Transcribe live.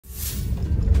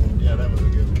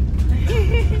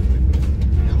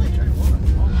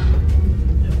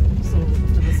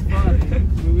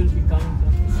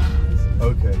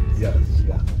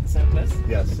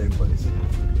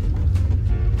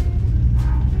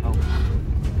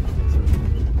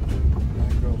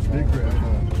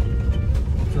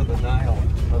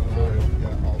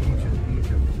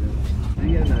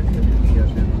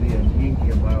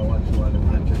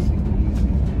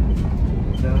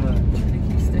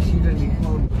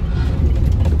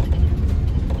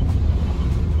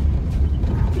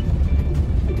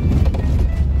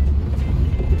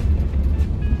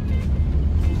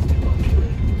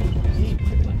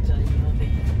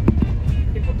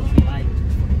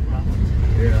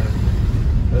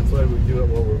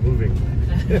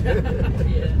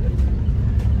Yeah.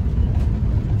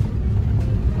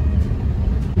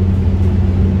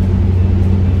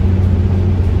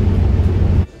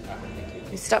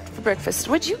 We stopped for breakfast.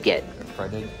 What'd you get?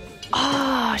 Fried egg.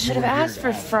 Oh, I should have asked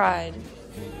for fried.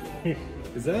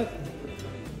 Is that?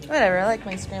 Whatever, I like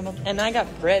my scrambled. And I got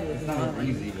bread with it.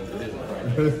 Easy, but it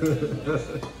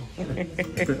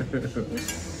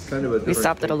is kind of a We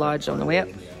stopped at a lodge on the way up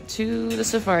to the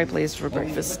safari place for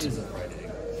breakfast.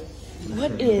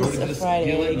 What is a fried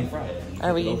egg?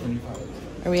 Are we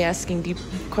asking deep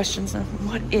questions now?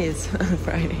 What is a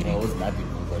fried egg? Oh, it wasn't that deep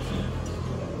of a question.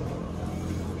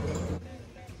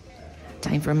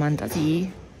 Time for mandazi.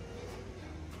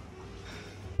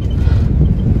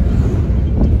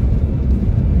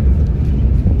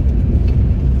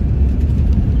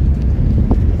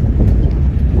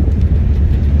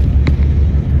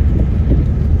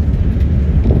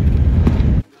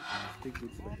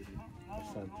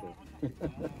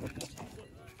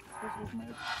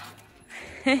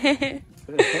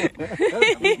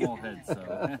 Small head, so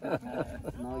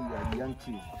now you are young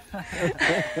chief.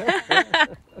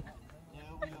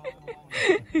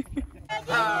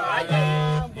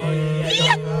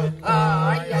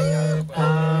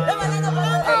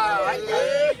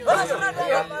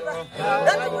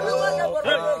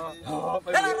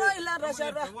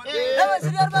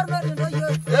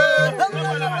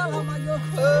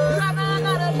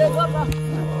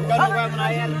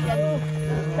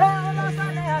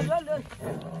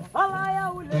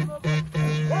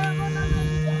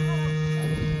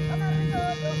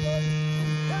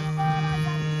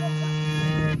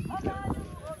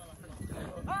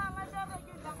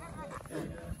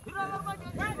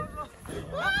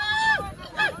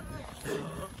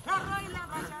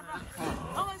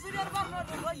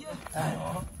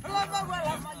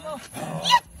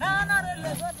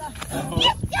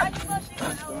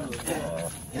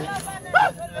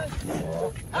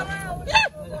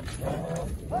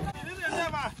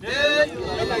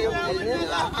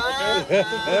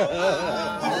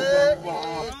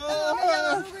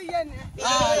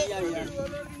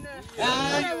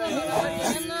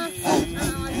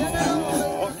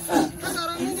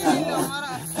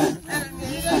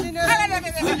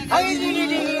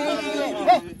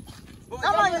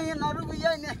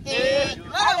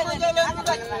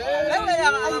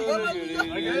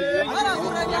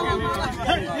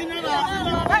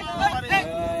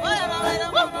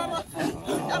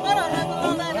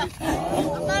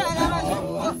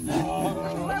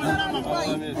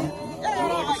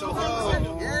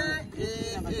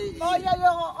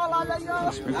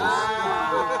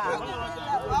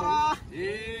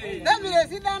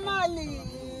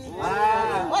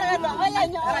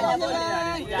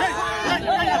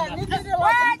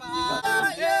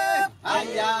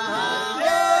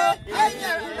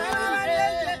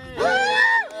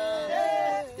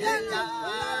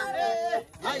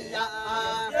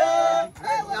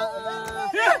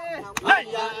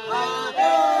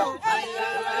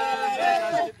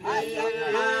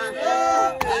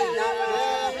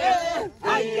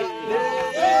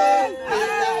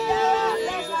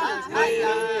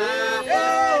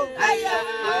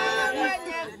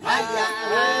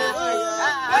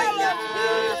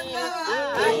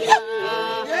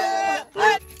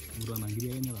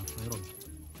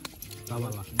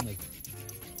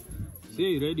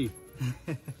 See, ready.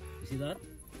 You see that?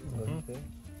 Okay.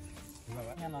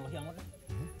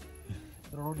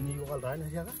 Terus ini juga kalau tanya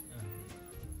siapa?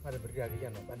 Ada berjadi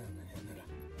yang apa namanya?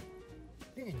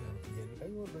 Ini yang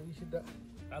kayu bagi sudah.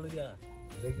 Kalau dia,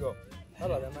 lagi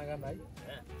kalau ada naga naik,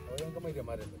 kalau yang kemarin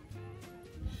kemarin tu,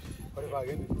 kalau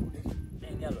bagian itu,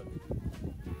 ini alo.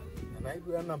 Naik tu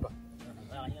yang nampak.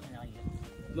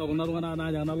 Lo kena tu kena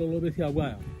naik jangan lo besi apa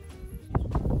ya?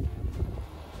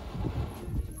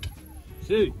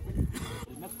 See.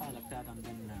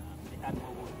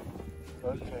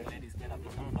 Okay.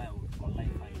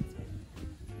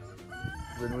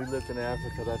 When we lived in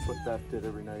Africa, that's what that did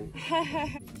every night.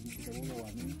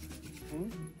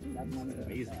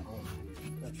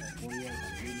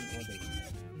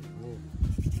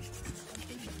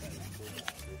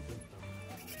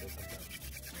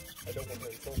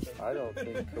 I don't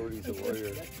think Cody's a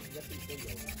warrior.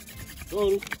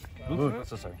 Oh,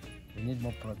 so sorry. We need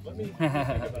more practice.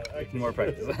 More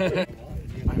practice.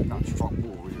 I'm not a strong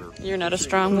warrior. You're not a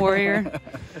strong warrior?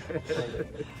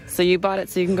 So you bought it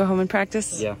so you can go home and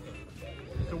practice? Yeah.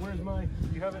 So where's my?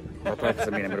 You have it? I'll practice.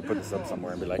 I mean, I'm going to put this up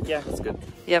somewhere and be like, yeah, it's good.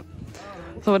 Yep.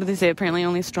 So what did they say? Apparently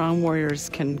only strong warriors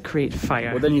can create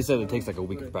fire. Well, then you said it takes like a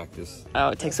week of practice. Oh,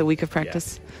 it takes a week of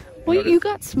practice. Yeah. Well, you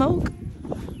got smoke.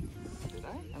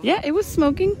 Yeah, it was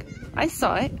smoking. I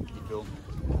saw it. You feel?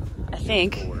 I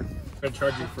think. I'd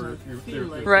charge you for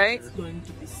your Right?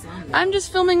 I'm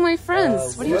just filming my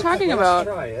friends. What are you talking about?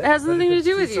 It has nothing to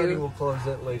do with you. We'll close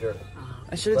it later.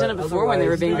 I should have done it before when they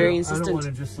were being very I don't want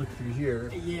insistent. to just look through here.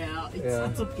 Yeah,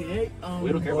 it's okay.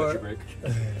 We don't care about your break.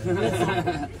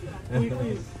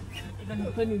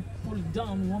 When you pull it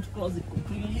down, you want to close it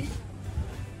completely.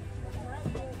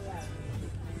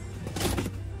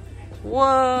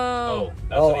 Whoa!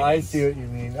 Oh, I see what you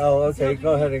mean. Oh, okay.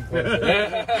 Go ahead and close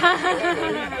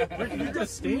it. You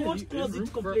just stand. You want to close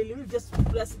it completely, just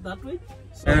press it that way.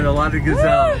 And a lot of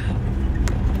gazelle.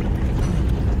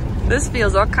 This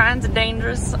feels all kinds of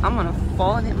dangerous. I'm gonna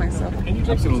fall and hit myself. Can you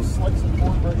just slice some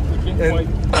corn bread?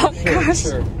 Oh gosh!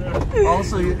 Sure.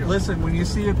 Also, listen, when you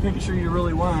see a picture you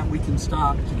really want, we can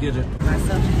stop to get it.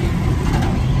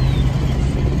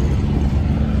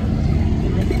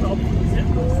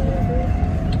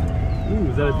 Ooh,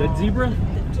 is that a dead zebra?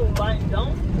 Lying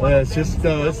down. Yeah, it's just,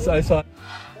 I saw.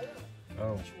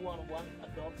 Oh. One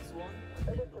adopts one.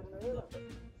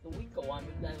 The weaker one,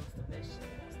 that is the best.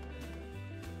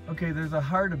 Okay, there's a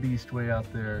hartebeest way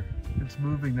out there. It's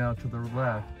moving now to the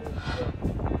left.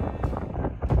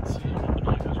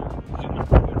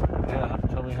 Yeah,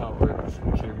 tell me how it works.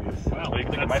 I'm curious. Wow,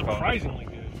 that's surprisingly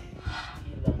good.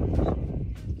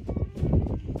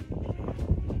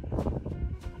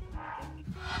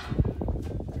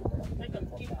 Make them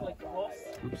keep like a horse.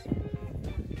 Oops.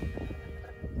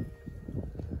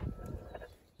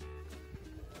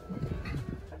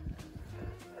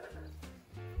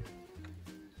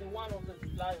 They're one of the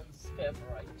lion's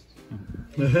favorites.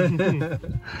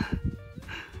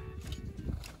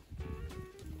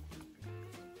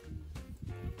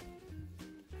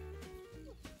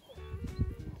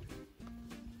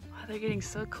 Wow, they're getting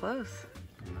so close.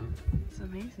 It's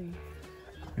amazing.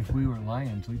 If we were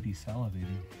lions, we'd be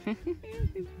salivating. I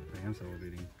am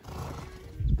salivating.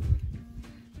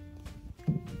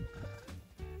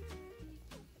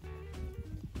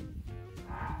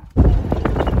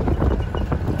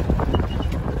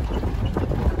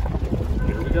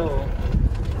 Here we go.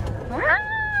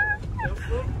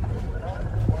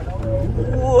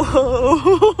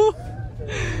 Whoa!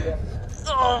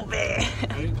 Oh man!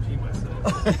 I didn't pee myself.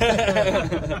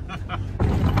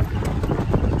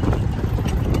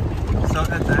 So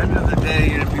at the end of the day,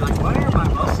 you'd be like, why are my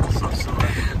muscles so sore?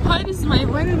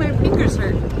 Why do my fingers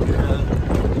hurt?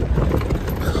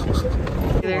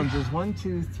 There's 1,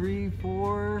 2, 3,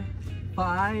 4,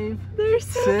 5, They're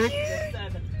so 6. cute.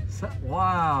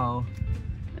 Wow.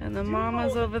 And the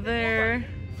mama's over there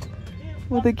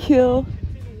with a kill.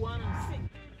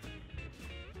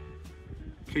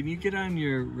 Can you get on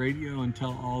your radio and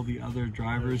tell all the other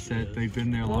drivers that they've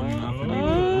been there long enough? And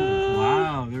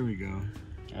wow, there we go.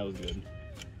 That was good.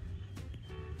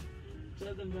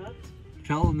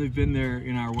 Tell them they've been there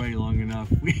in our way long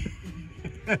enough.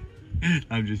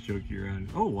 I'm just joking around.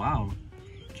 Oh, wow.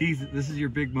 Keith, this is your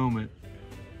big moment.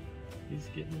 He's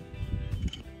getting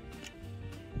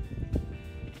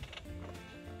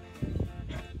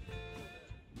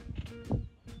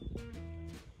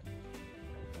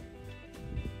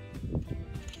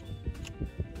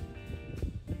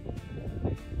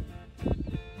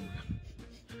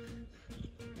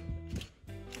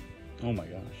Oh my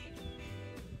gosh.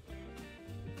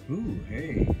 Ooh,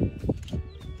 hey.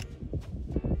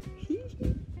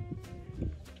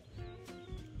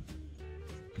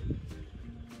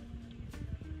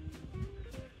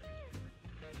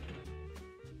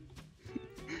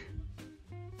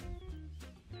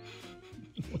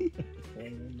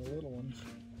 the little ones.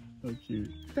 So cute.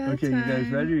 Bad Okay, you guys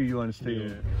time. ready or you want to stay?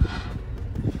 Yeah.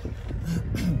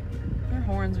 Their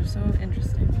horns are so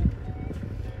interesting.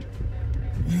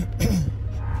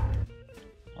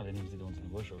 Oh, they need to go into the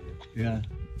bush over here. Yeah.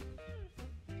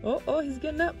 Oh, he's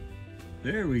getting up.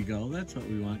 There we go. That's what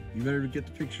we want. You better get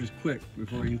the pictures quick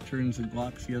before he turns and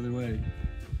walks the other way.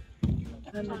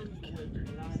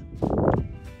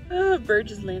 Oh, a bird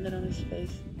just landed on his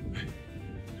face.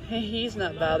 He's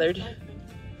not bothered. Because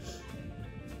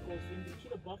when you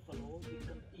kill a buffalo, you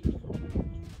can eat from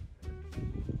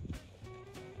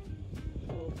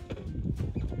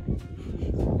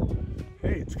it.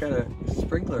 Hey, it's got a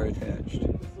sprinkler attached.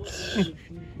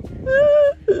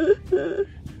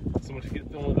 Someone should get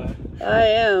filmed with that. I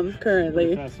am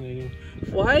currently. Fascinating.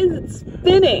 Why is it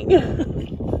spinning?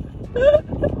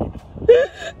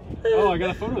 Oh, I got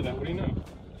a photo of that. What do you know?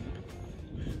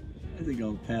 I think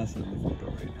I'll pass on the photo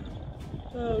right now.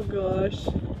 Oh gosh.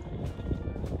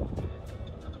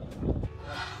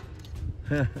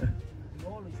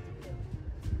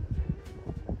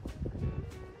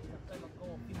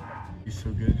 He's so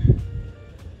good.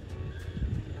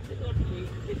 They don't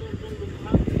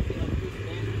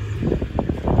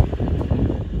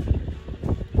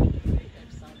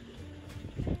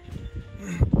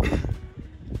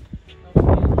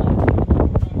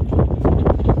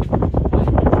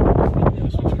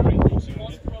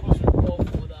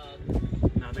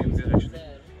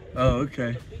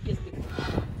okay.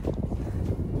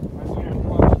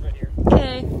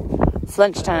 Okay. It's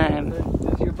lunchtime.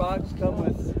 Does your box come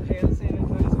with hand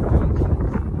sanitizer?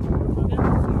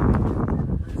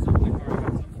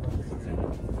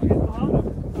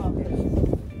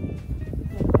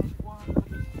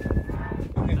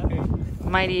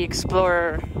 Mighty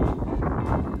explorer.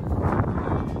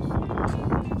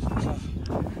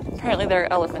 Apparently there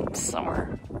are elephants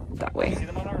somewhere that way.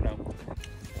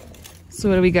 So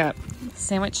what do we got?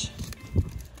 Sandwich?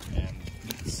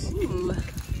 Ooh.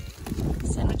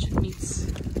 Sandwich and meats.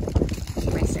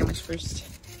 My sandwich first.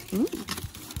 Ooh.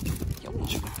 Yum.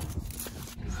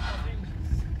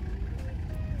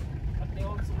 They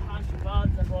also hunt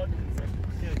birds and rodents.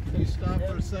 Can you stop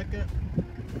for a second?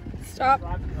 Stop.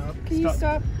 Can you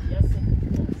stop? Yes,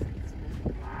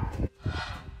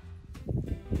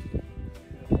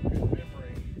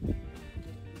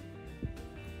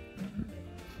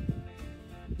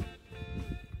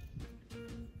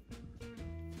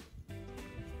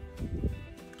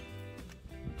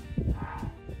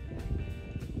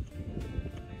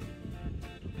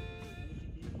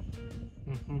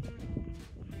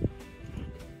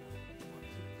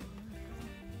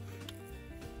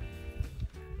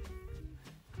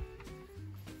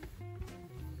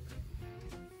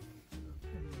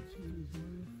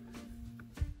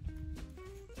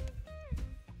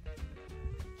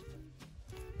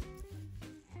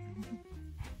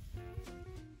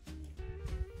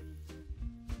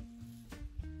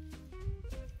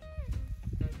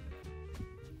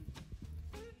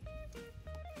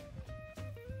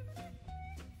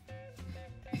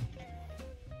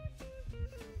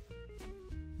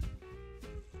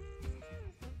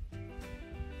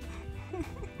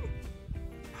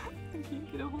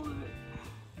 Get a hold of it.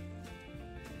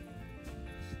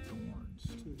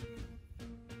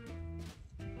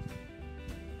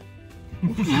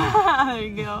 There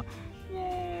you go.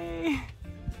 Yay.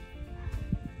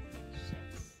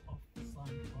 sheds of the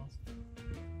signpost.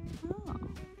 Oh.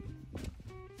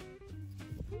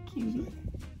 Thank you.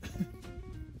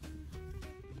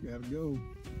 Gotta go.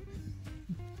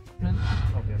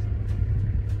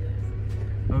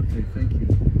 Okay, thank you.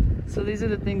 So these are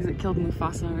the things that killed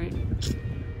Mufasa, right? Is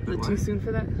it too soon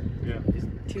for that? Yeah.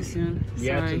 Too soon.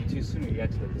 Yeah, Sorry. too soon. Yeah,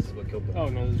 this is what killed them. Oh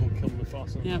no, this one killed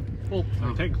Mufasa. Yep. Well,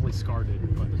 I technically scarred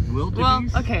it, but Well,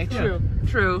 Wildebeest? okay, true.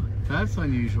 True. That's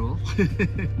unusual.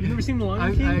 you've never seen The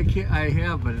Lion King? I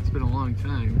have, but it's been a long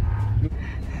time.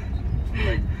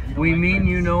 We mean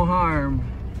you no harm.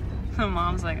 So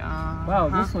mom's like, Wow,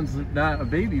 this one's not a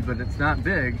baby, but it's not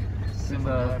big. It's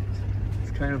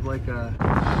kind of like a...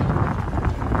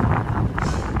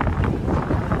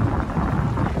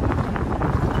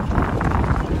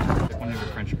 One of the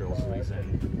French girls who makes it.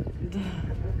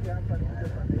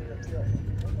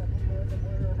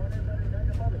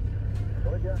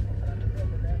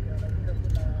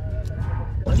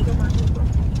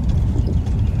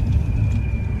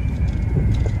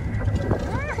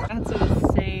 Cats are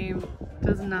the same.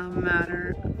 Does not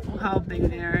matter how big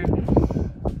they are. They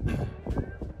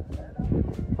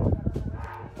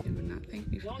would not thank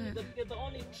me for that. They're the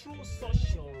only true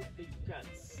social big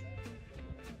cats.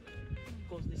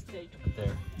 Because they stay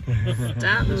together.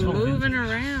 Stop moving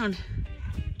around.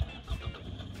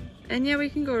 And yeah, we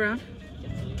can go around.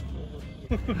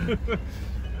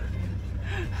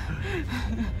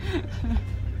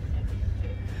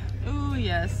 Ooh,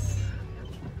 yes.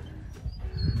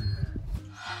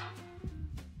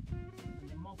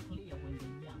 They're more clear when they're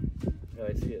young. Oh,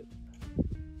 I see it.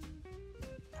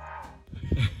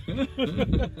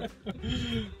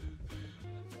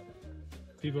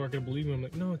 People aren't gonna believe me. I'm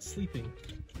like, no, it's sleeping.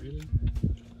 Really?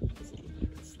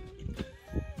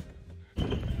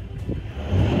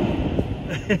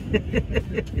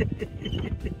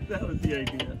 That was the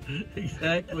idea.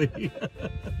 Exactly.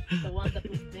 The one that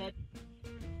was dead.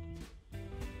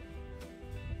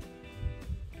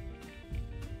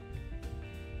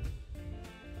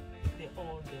 They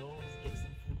always get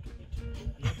some food to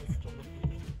eat. They have a stronger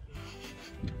food.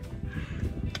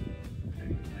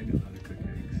 I know how to cook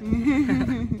eggs.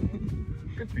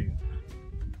 Good for you.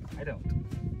 I don't.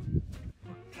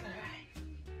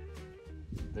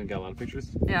 Then got a lot of pictures.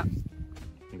 Yeah.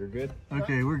 Think we're good.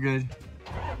 Okay, we're good.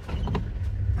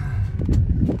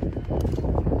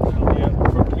 Yeah,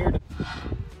 from here to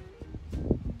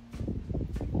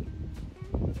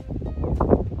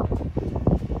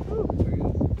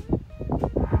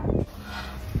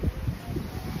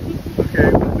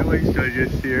Okay, what noise do I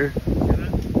just hear?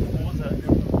 what was that?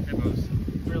 It was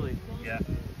really, yeah.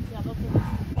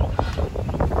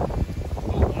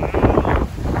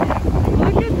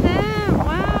 Look at them!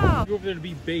 Wow! Go over there to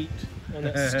be bait. on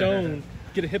that stone.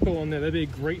 Get a hippo on there. That'd be a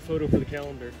great photo for the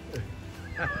calendar.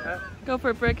 Go for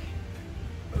it, Brick.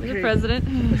 You're the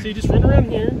president. So you just run around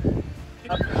here.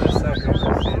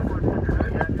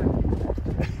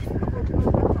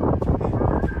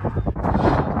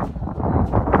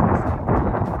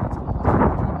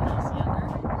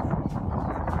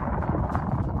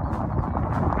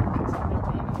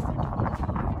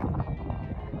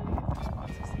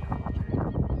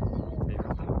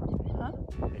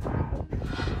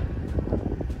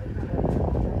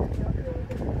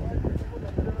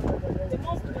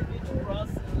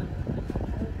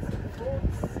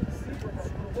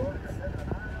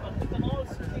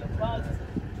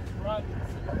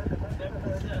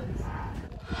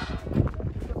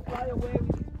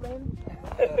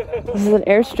 This is an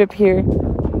airstrip here.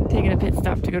 Taking a pit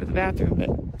stop to go to the bathroom,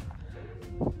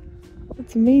 but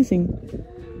that's amazing.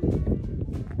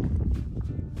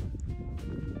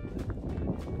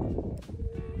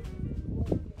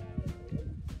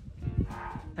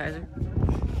 Tyler.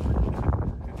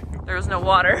 There was no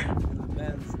water.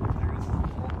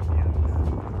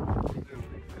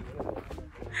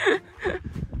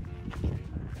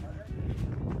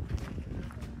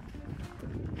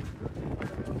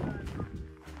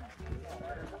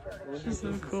 She's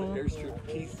so cool. Airstrip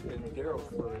Keith and Daryl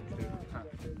for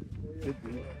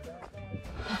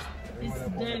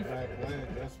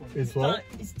It's what?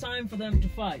 It's time for them to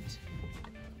fight.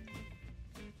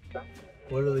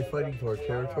 What are they fighting for?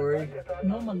 Territory?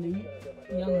 Normally,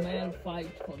 young male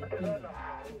fight for the female.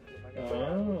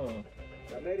 Oh.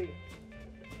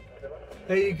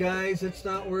 Hey, you guys, it's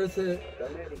not worth it.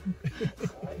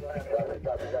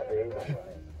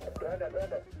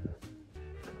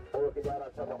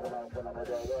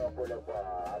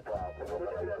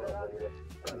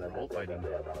 they're bullfighting.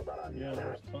 Yeah,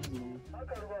 there's tons of them.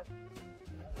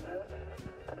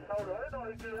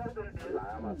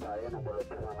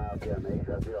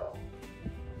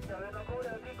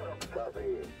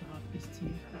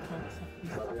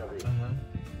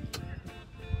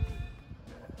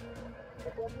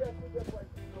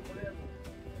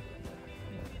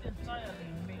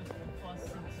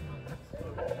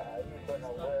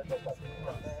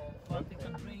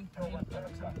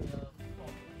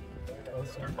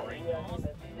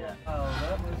 Oh,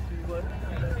 that must be what?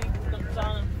 Come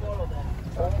down and follow them.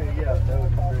 Okay, yeah, that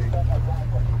would be great.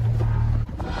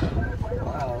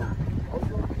 Wow.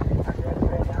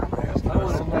 I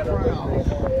want to get around.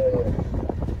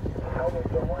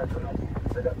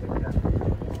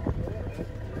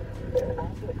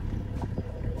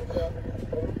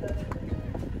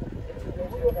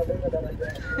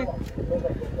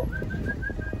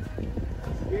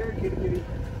 Here, kitty, kitty.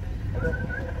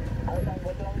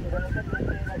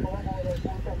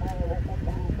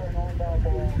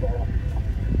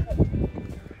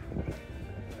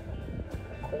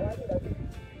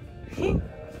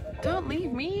 Don't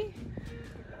leave me.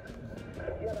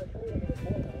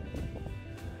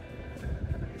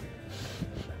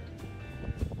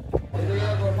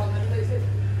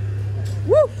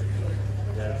 Woo!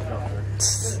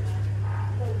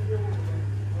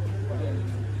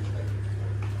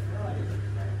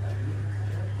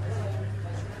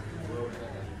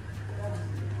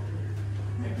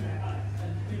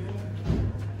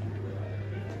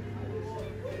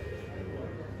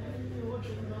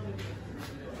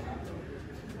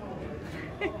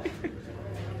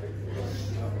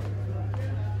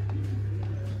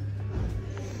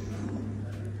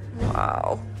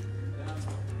 Wow.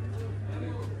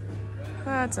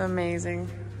 That's amazing.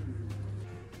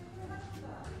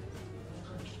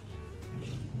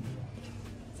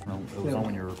 No, it was on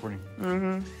when you were recording.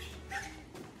 Mm-hmm.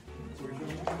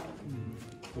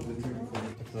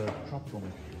 It's a tropical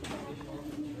mix.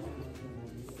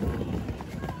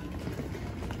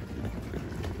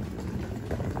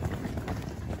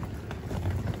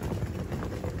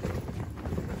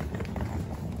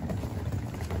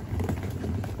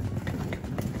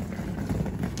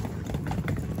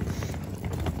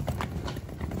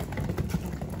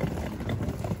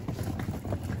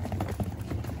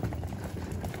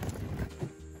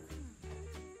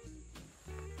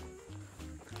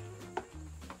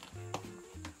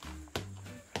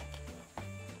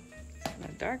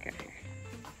 Dark out here.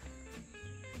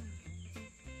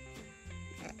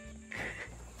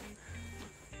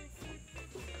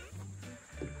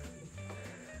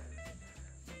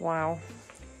 Wow.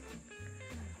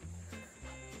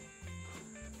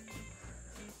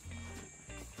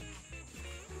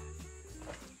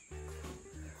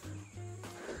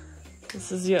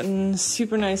 This is getting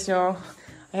super nice, y'all.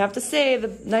 I have to say,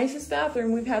 the nicest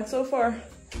bathroom we've had so far.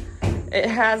 It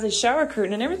has a shower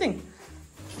curtain and everything.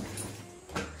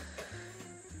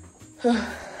 The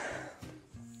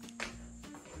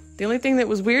only thing that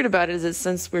was weird about it is that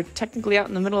since we're technically out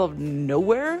in the middle of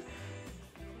nowhere,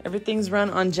 everything's run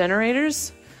on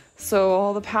generators. So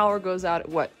all the power goes out at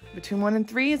what? Between 1 and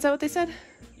 3? Is that what they said?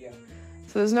 Yeah.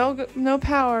 So there's no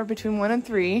power between 1 and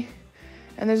 3.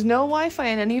 And there's no Wi-Fi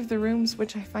in any of the rooms,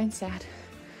 which I find sad.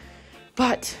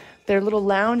 But their little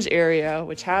lounge area,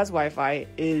 which has Wi-Fi,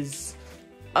 is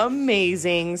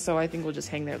amazing. So I think we'll just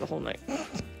hang there the whole night.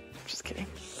 Just kidding.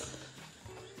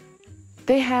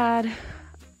 They had...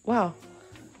 Wow.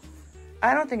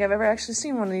 I don't think I've ever actually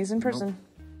seen one of these in person.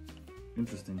 Nope.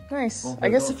 Interesting. Nice. Well, I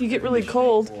guess if you get really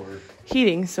cold,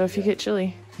 heating. So if you get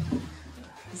chilly.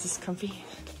 Is this comfy?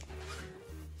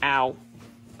 Ow.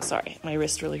 Sorry, my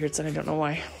wrist really hurts and I don't know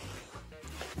why.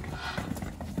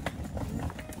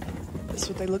 This is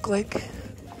what they look like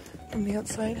from the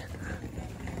outside.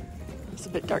 It was a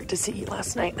bit dark to see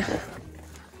last night.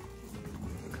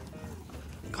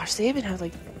 Gosh, they even have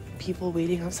like people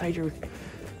waiting outside your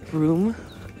room.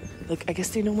 Like, I guess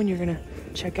they know when you're gonna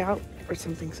check out or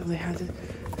something, so they have the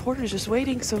porters just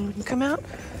waiting so you can come out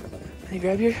and they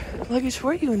grab your luggage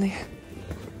for you and they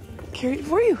carry it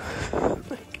for you.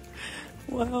 Like,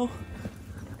 wow.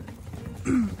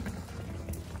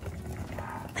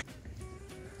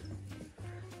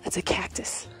 That's a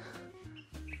cactus.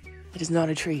 It is not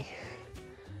a tree.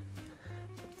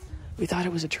 We thought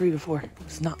it was a tree before. It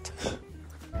was not.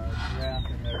 Giraffe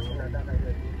in there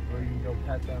where you can go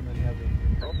pet them and have them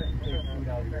take food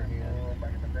out of your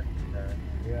hand.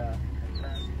 Yeah.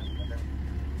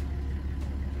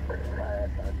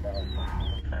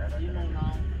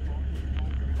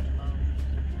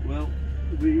 Well,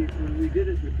 when we did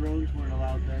it, the drones weren't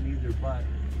allowed then either, but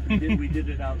we did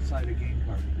it outside a game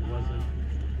park.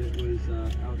 It was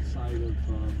outside of,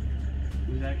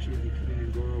 it was actually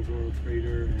between Ngorongoro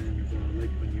Crater and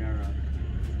Lake Manyara,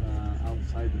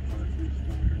 outside the park.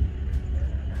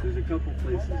 There's a couple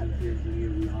places in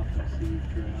Tanzania we often see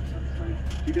giraffes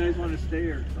outside. Do you guys want to stay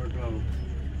or go?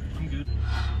 I'm good.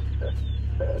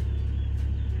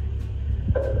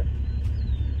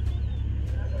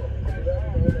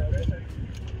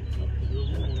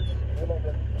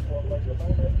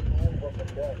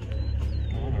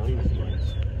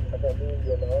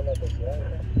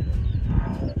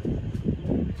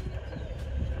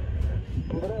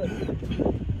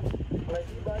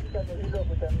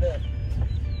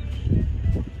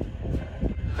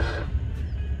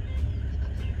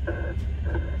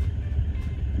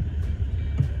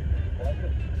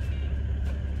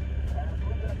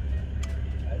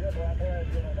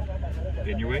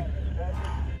 In your way?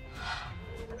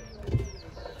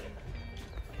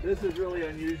 This is really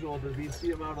unusual to see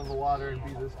them out of the water and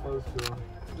be this close to them.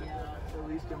 Yeah, At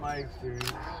least in my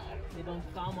experience. they don't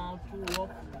come out too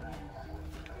often.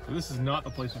 So this is not the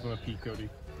place we're going to peek, Cody.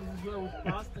 This is where we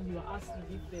passed and you were asking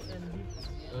if they can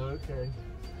hit. Okay.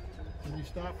 Can you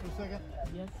stop for a second?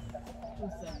 Yes, 2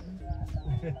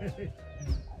 seconds.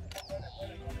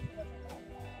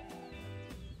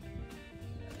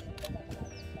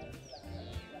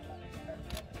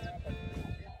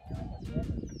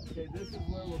 Okay, this is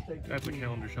where we'll take That's a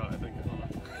calendar shot, I think. Hold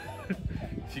on.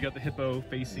 So you got the hippo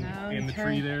facing No, in he the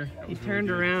turned- tree there. That He was really turned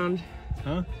good. around.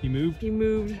 Huh? He moved? He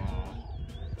moved.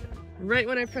 Right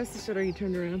when I pressed the shutter, he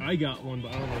turned around. I got one,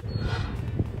 but I don't know.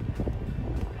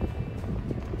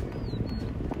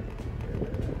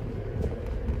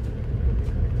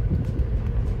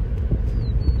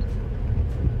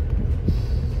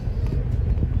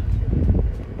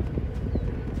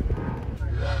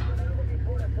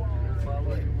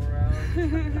 following him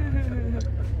around.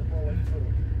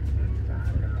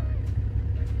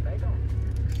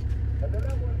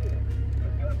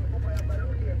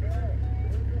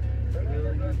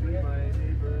 Will you be my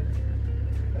neighbor?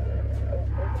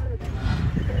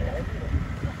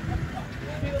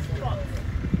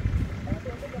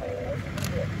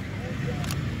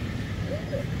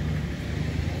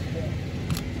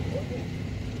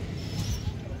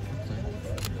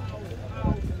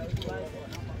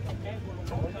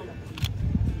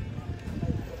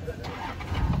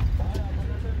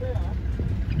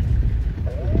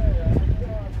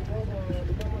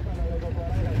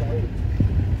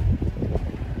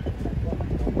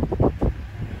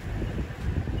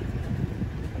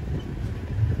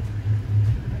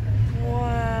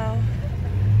 Wow.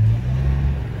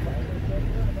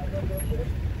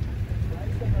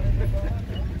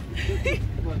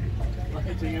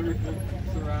 Watching everything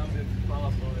surrounded,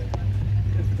 following.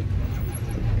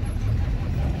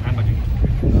 I'm lucky.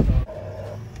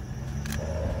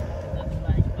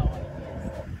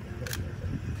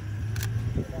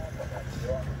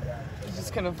 He's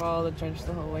just gonna follow the trench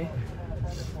the whole way.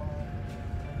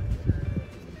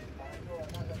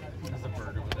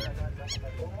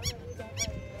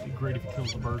 great if he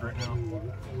kills the bird right now.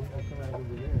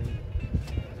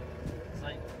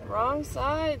 Wrong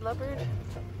side, leopard.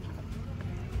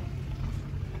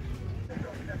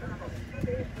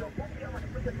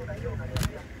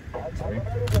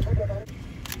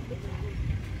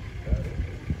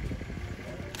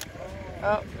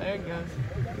 Oh, there it goes.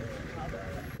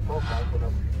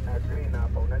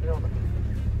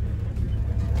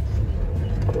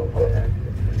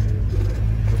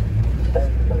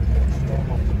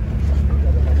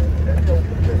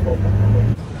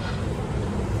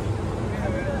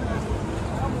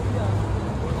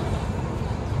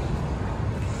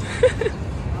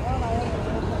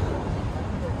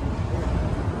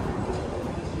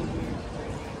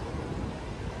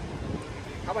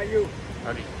 How about you?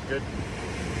 Howdy, good.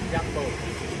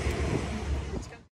 Jumbo.